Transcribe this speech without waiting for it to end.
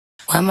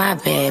Where my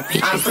bad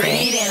bitches I'm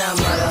pretty than a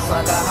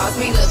motherfucker, hoes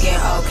be looking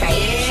okay.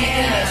 She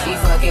think that she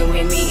fucking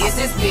with me, is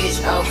this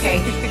bitch okay?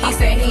 He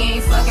said he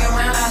ain't fucking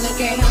around, I look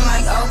at him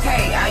like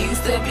okay. I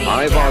used to be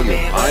a bitch,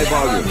 okay.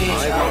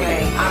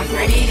 I'm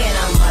pretty than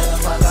a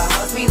motherfucker,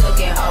 hoes be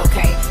looking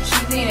okay. She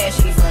think that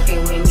she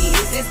fucking with me,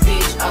 is this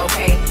bitch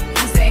okay?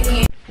 He said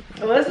he ain't.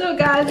 What's up,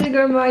 guys? Your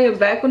girl Maya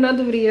back with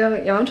another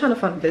video. Y'all, I'm trying to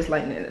find the best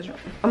lighting in this room.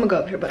 I'm gonna go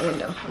up here by the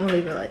window. I'm gonna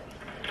leave it like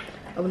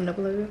open it up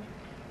a little bit.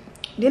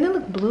 Didn't it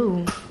look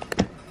blue?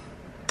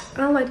 I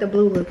don't like the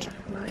blue look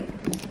light.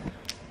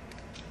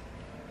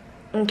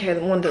 Okay, the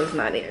window's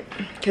not it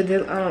because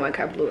I don't like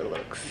how blue it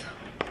looks.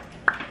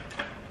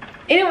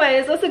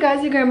 Anyways, what's up,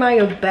 guys? Your girl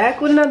Maya back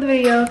with another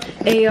video.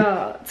 And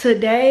y'all,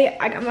 today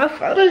I got my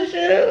photo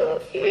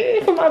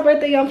shoot for my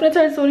birthday. Y'all, I'm gonna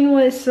turn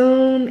 21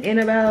 soon in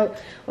about,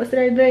 what's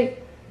today's date?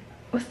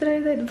 What's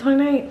today's date? The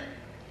 29th.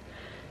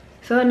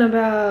 So in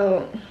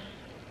about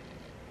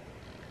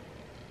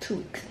 2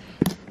 weeks.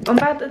 I'm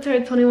about to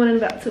turn 21 in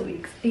about 2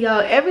 weeks.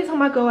 Y'all, every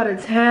time I go out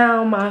of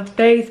town, my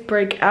face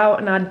break out,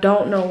 and I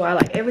don't know why.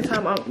 Like, every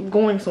time I'm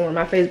going somewhere,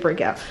 my face break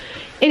out.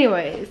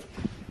 Anyways,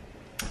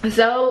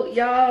 so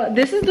y'all,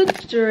 this is the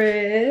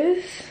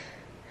dress.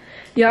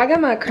 Y'all, I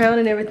got my crown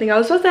and everything. I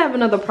was supposed to have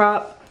another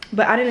prop,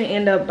 but I didn't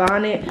end up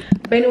buying it.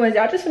 But anyways,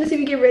 y'all just finna see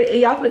me get ready.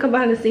 Y'all finna come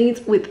behind the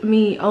scenes with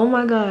me. Oh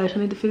my gosh, I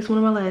need to fix one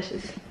of my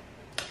lashes.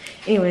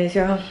 Anyways,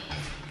 y'all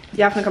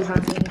finna come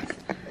behind the scenes.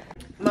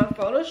 My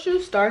photo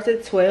shoot starts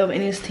at 12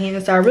 and it's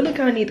 10, so I really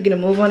kind of need to get a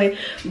move on it.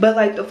 But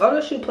like, the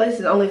photo shoot place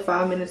is only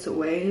 5 minutes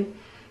away,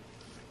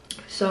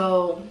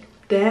 so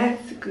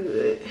that's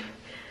good.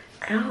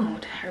 Ow,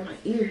 that hurt my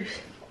ears.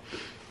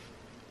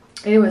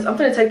 Anyways, I'm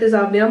gonna take this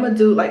off. Then I'm gonna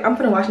do, like, I'm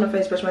gonna wash my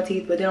face, brush my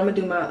teeth, but then I'm gonna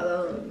do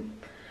my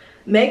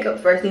makeup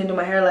first, then do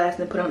my hair last,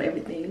 and put on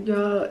everything.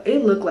 Y'all,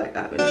 it looked like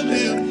I've been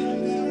stressed.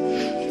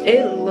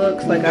 It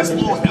looks like I've been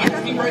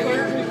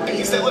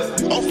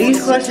stressed.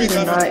 These questions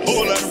are not it.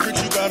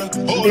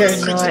 They're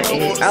not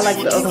it. I like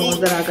the other ones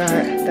that I bought.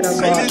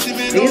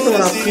 These are the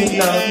one I'm seeing.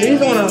 No,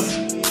 these are one I'm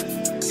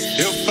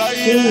seeing, I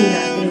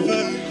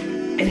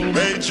think. Anyway, I'm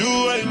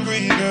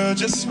gonna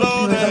just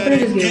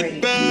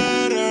get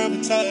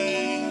ready.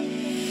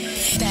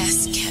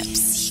 best kept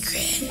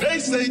secret. They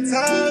say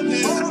time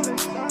is,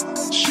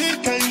 she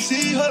can't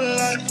see her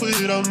life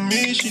without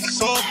me, she's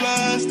so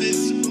plastic.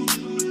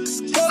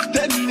 Fuck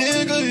that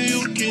nigga,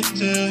 you can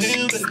tell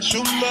him that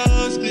you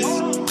must be.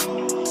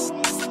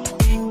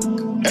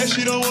 And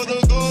she don't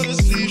wanna go to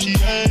sleep, she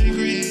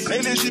angry.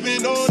 Lately she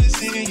been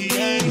noticing he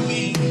ain't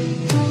me.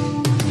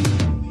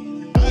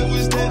 I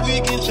wish that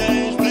we can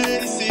change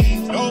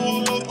places. Don't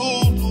want no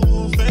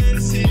boo-boo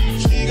fantasy.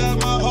 She got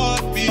my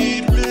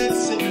heartbeat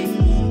racing.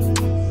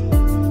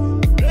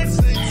 They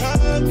say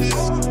time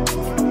is,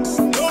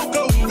 don't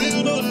go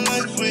live no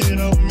life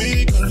without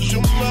me, cause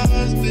you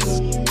must be.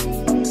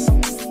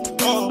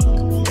 Oh,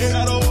 and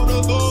I don't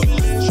wanna go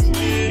unless you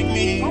make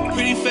me.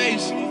 Pretty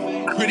face,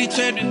 pretty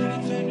tempting,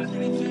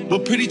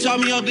 but pretty taught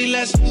me ugly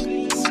lessons.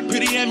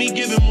 Pretty had me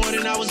giving more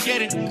than I was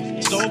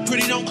getting. So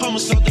pretty don't come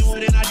with something more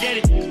than I did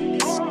it.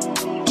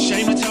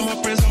 Shame to tell my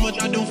friends how much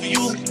I do for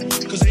you,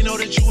 cause they know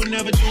that you would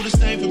never do the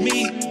same for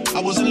me. I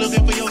wasn't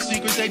looking for your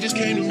secrets, they just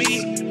came to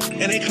me.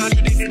 And they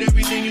contradicted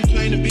everything you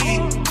claim to be.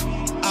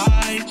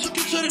 I took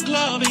you to the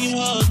club and you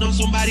hugged on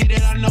somebody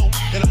that I know.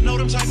 And I know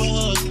them type of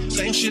hugs.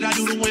 Same shit I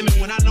do to women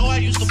when I know I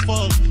used to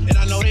fuck. And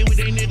I know they with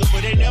they nigga,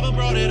 but they never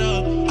brought it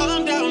up.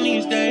 I'm down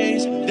these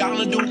days, down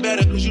to do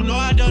better, cause you know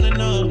I done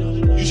enough.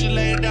 You should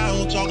lay it down,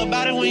 we'll talk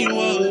about it when you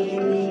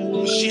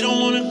up. She don't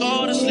wanna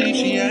go to sleep,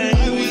 she ain't.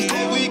 I wish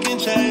that we can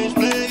change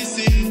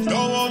places.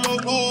 Don't want no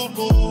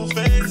boo-boo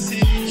fantasy.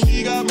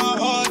 She got my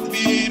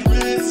heartbeat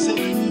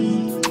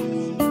racing.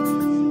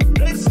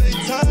 They say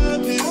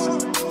time is,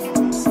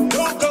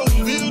 don't go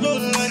live no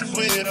life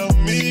without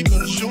me,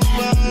 cause you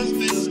must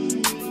be.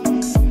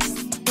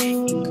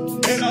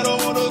 And I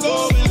don't wanna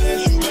go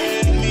unless you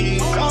make me.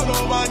 Down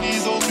on my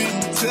knees on me,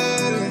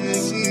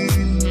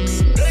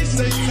 they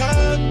say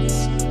time is.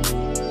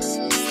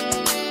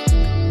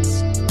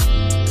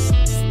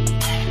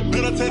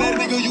 Better tell that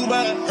nigga you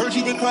mine. Heard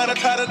you been trying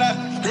to tie tonight.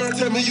 Girl,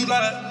 tell me you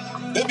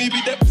lied. Let me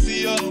be that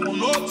pussy up one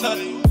more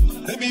time.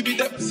 Let me be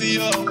that pussy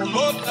up one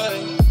more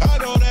time. I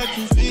know that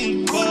you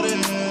feel for this.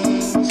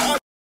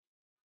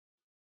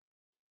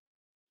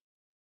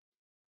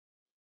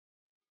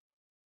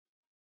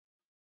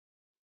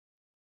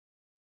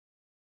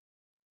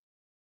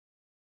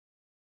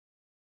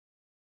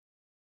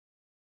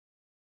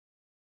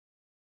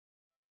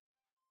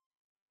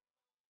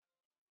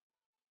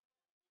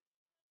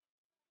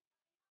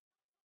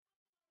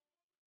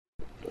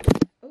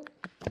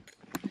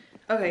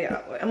 Okay,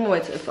 y'all, I'm gonna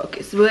wait till it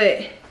focus,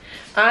 but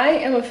I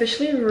am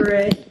officially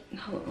ready.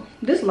 Hold on,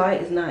 this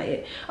light is not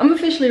it. I'm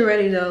officially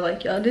ready though,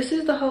 like, y'all, this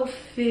is the whole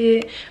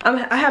fit.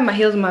 I have my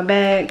heels in my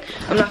bag.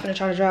 I'm not gonna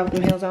try to drive with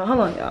them heels on. Hold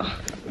on, y'all,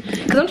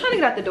 because I'm trying to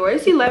get out the door.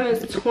 It's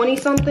 11:20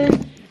 something,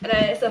 and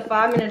it's a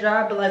 5-minute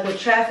drive, but like with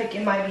traffic,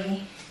 it might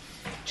be,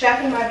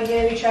 traffic might be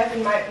heavy,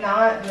 traffic might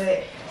not,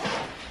 but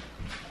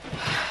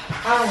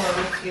I don't want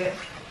to risk it.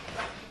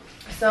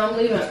 So I'm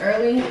leaving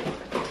early,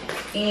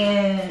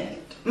 and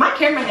my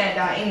camera had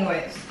died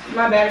anyways,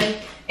 my battery.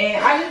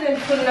 And I just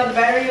didn't put another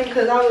battery in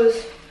because I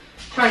was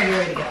trying to get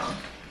ready to go.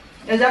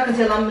 As y'all can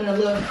tell, I'm in a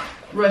little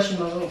rush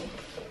mode.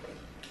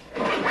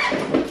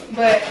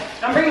 But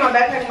I'm bringing my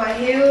backpack, my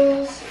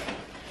heels.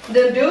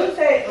 The dude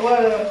said,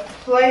 well,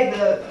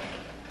 the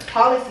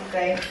policy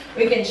say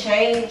we can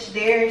change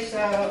there.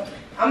 So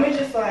I'm gonna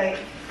just like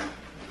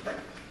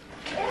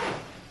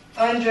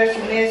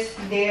undressing this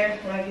there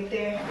when I get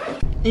there.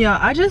 Yeah,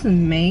 I just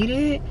made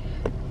it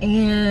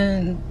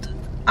and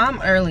I'm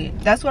early.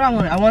 That's what I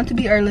wanted. I wanted to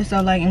be early, so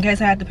like in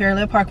case I had to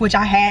parallel park, which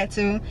I had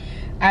to,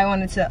 I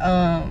wanted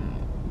to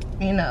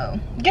you know,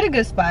 get a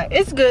good spot.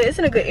 It's good, it's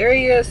in a good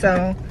area.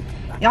 So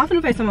y'all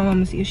finna FaceTime my mom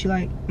and see if she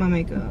like my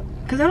makeup,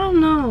 cause I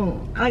don't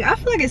know, like I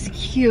feel like it's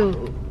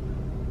cute,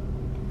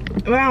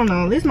 but I don't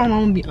know. At least my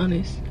mom will be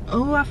honest.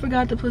 Oh, I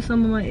forgot to put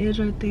some on my edge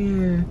right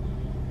there.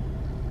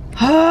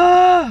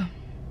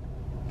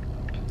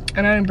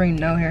 And I didn't bring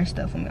no hair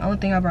stuff with me. Only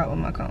thing I brought was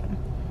my comb.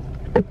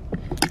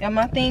 Yeah,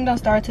 my thing don't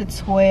start till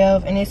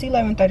 12 and it's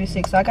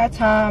 11:36, so I got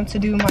time to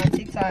do my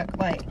TikTok.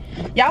 Like,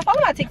 y'all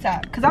follow my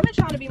TikTok because I've been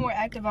trying to be more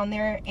active on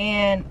there,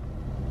 and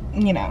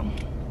you know,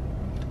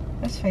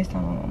 let's FaceTime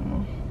my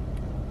mama.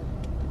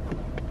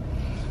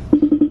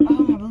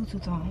 Oh, my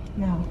Bluetooth's on.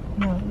 No.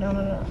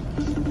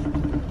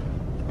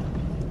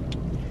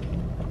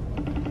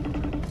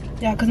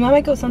 Yeah, because my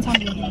makeup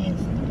sometimes is hideous.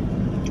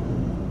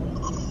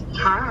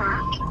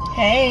 Hi.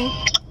 Hey.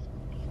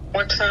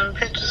 What time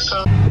pictures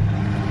so?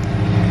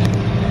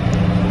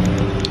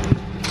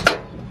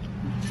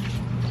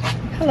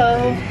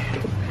 Hello.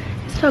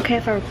 It's okay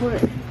if I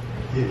record?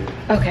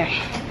 Yeah. Okay.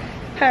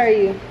 How are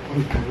you?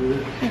 I'm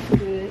good. That's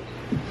good.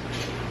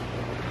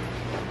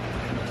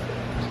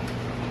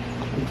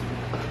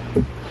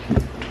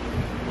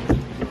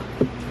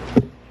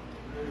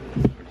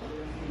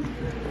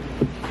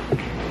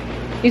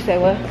 You say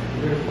what?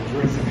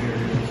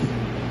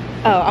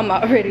 Oh, I'm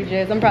already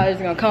dressed. I'm probably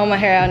just gonna comb my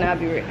hair out and I'll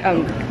be ready.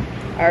 I'm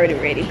already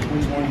ready.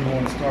 Which one you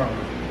want to start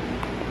with?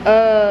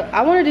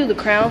 I want to do the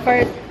crown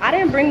first. I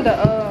didn't bring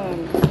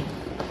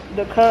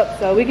the cup,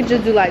 so we could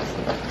just do like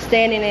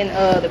standing in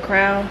the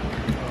crown.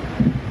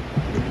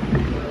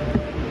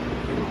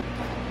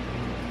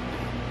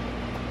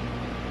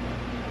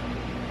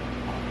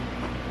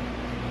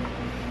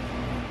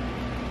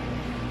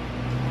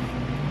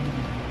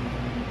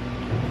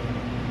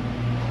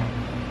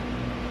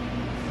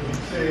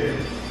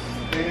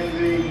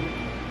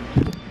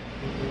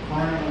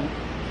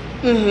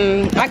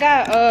 I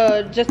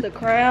got just the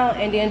crown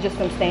and then just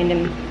some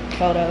standing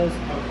photos.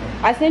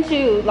 I sent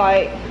you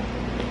like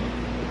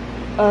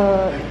I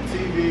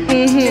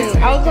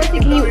was gonna see,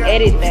 can you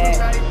edit that?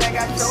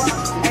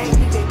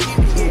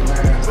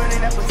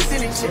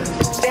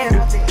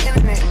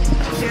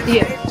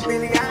 Yeah.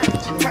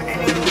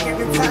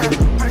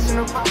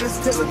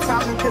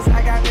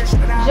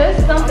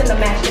 Just something to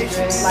match the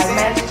dress, like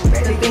match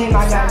the theme I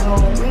got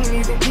going.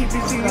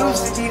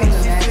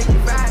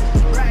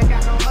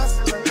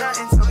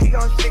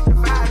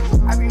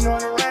 I be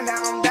knowing the rundown,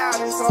 I'm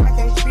down, and so I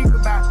can't speak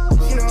about it.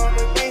 She know all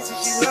the things that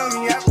she love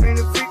me, I bring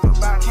the freak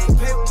about it. Can't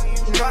play with me,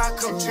 you know I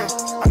coach her.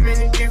 I'm in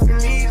a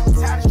different league, I'm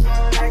tired of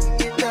showing I can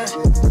get done.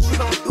 What you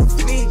gon' do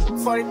for me?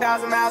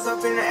 40,000 miles up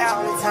in the air,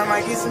 every time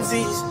I get some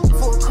Z's.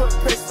 Full cook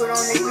press put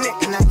on their neck,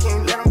 and I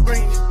can't let them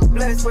breathe.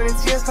 Blood, sweat, and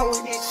tears come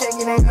with this check,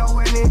 it ain't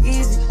nowhere near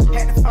easy.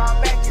 Had to fall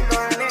back, you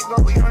know I let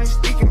go, we only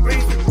speaking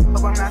briefly.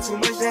 Hope I'm not too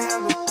much to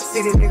handle.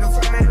 City nigga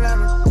from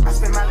Atlanta, I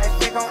spend my last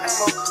check on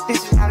ammo.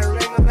 This is not a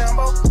regular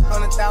Lambo.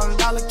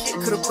 $100,000 kit,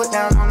 could've put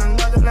down on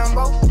another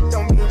Lambo.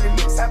 Don't be in the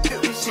mix, I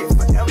built this shit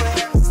forever,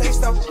 have to say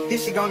so.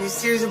 This shit gon' get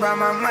serious about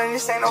my money,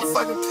 this ain't no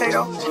fucking play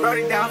though. Wrote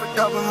it down for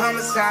double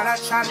homicide, I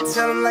try to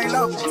tell him lay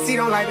low. See,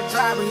 don't like the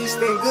drive, but he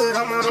spin good,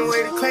 I'm on the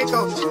way to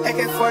Clayco.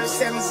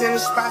 AK-47s in the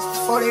spots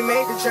before they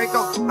made the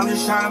Draco. I'm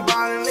just trying to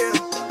ball and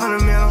live,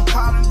 100 mil, I'm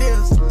calling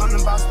bills. I'm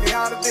the boss, pay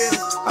all the bills,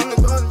 I'm the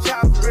golden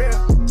child for real.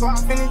 So I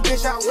finish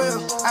bitch, I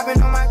will. I've been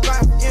on my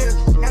grind for years,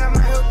 and I'm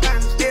out here trying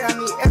to steal. I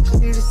need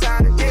equity to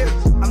sign a deal.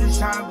 I'm just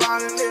trying to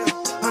ball and live.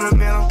 100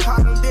 mil, I'm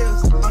calling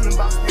bills. I'm the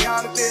boss, pay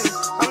all the bills.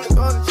 I'm the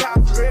golden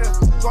child for real.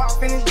 So I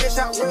finish bitch,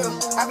 I will.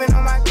 I've been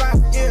on my grind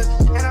for years,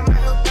 and I'm out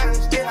here trying to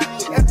steal. I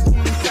need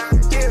equity to sign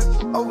a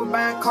deal. Over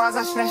buying cars,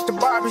 I snatched the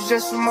barbers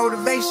just for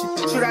motivation.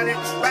 Shoot out at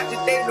the spot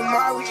today,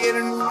 tomorrow we at a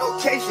new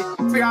location.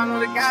 For y'all know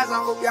the guys, I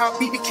hope y'all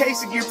beat the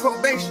case and get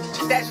probation.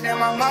 Stashed at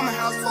my mama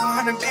house,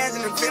 400 bands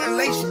in the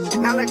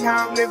ventilation. Now look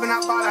how I'm living, I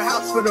bought a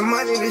house for the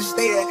money to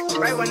stay at.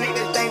 Right when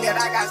niggas think that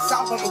I got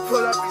soft, I'ma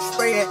pull up and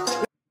spray it.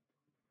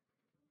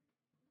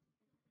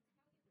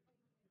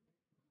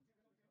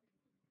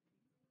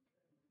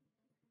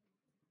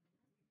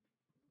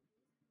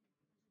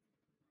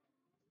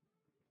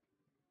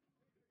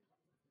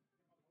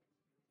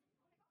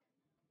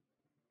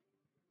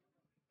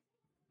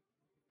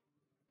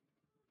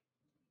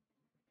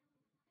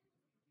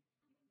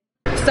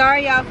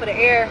 Sorry y'all for the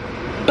air,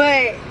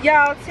 but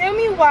y'all tell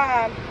me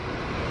why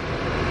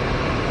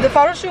The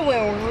photo shoot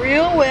went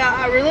real well.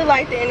 I really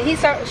liked it, and he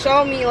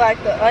showed me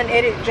like the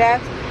unedited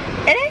drafts,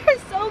 and it was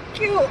so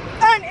cute,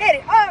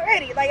 unedited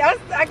already. Like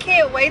I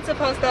can't wait to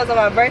post those on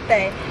my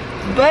birthday.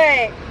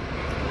 But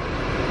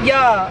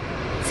y'all,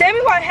 tell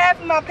me why half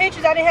of my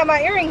pictures I didn't have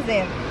my earrings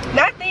in.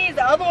 Not these,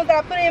 the other ones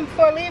that I put in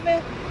before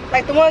leaving,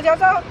 like the ones y'all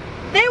saw.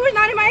 They were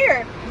not in my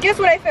ear. Guess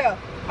where they fell?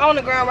 On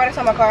the ground right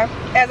outside my car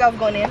as I was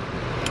going in.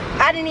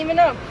 I didn't even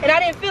know, and I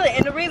didn't feel it.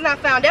 And the reason I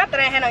found out that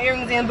I had no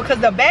earrings in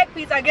because the back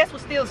piece, I guess,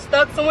 was still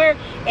stuck somewhere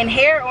in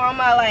hair or on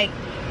my like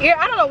ear.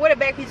 I don't know where the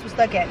back piece was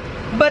stuck at,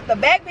 but the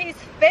back piece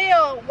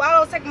fell while I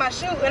was taking my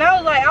shoot, and I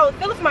was like, I was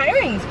feeling for my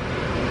earrings,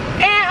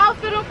 and I'll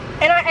fit them.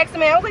 And I asked the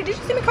man, I was like, did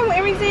you see me come with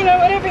earrings in or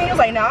whatever? And he was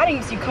like, no, I didn't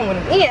even see you come with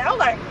them in. I was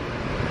like,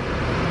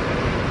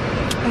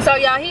 and so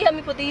y'all, he helped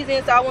me put these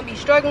in so I wouldn't be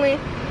struggling,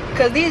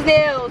 because these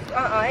nails,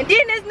 and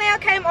then this nail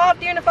came off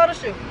during the photo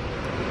shoot.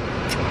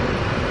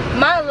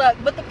 My luck,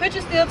 but the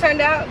picture still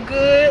turned out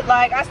good.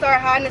 Like, I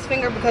started hiding this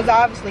finger because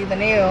obviously the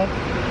nail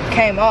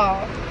came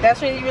off. That's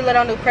when you really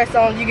don't do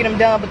press-ons, you get them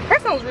done, but the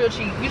press-on's real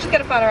cheap. You just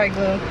gotta find the right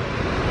glue.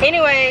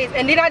 Anyways,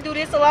 and then I do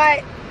this a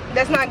lot.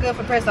 That's not good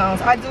for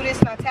press-ons. I do this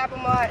and I tap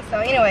them a lot. So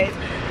anyways,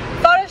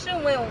 photo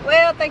shoot went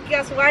well. Thank you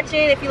guys for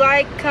watching. If you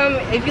like,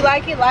 comment. If you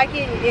like it, like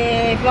it.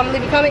 And if you want to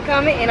leave a comment,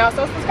 comment. And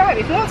also subscribe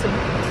if you want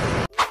to.